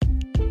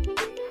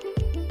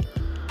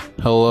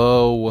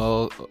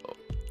Hello,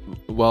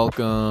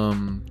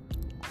 welcome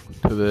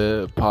to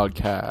the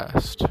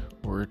podcast.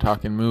 We're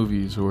talking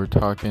movies, we're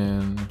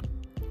talking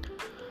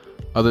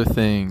other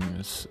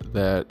things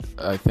that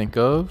I think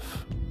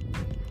of,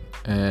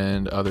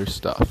 and other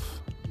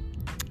stuff.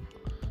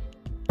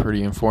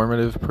 Pretty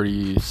informative,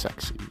 pretty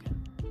sexy.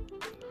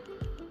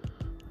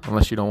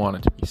 Unless you don't want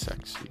it to be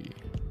sexy.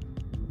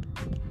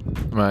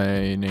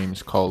 My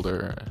name's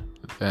Calder,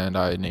 and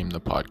I named the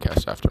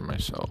podcast after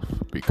myself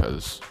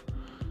because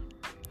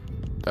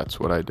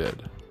that's what I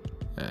did.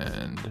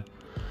 And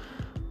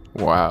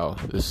wow,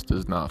 this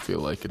does not feel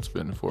like it's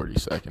been 40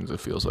 seconds.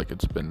 It feels like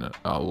it's been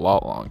a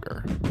lot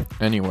longer.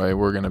 Anyway,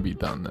 we're gonna be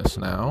done this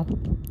now.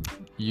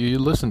 You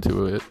listen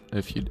to it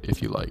if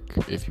you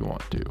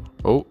want to.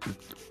 Oh,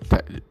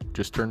 that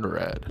just turned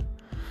red.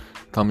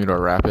 Tell me to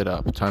wrap it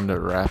up. Time to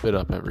wrap it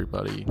up,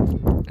 everybody.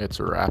 It's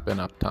wrapping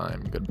up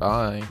time.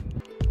 Goodbye.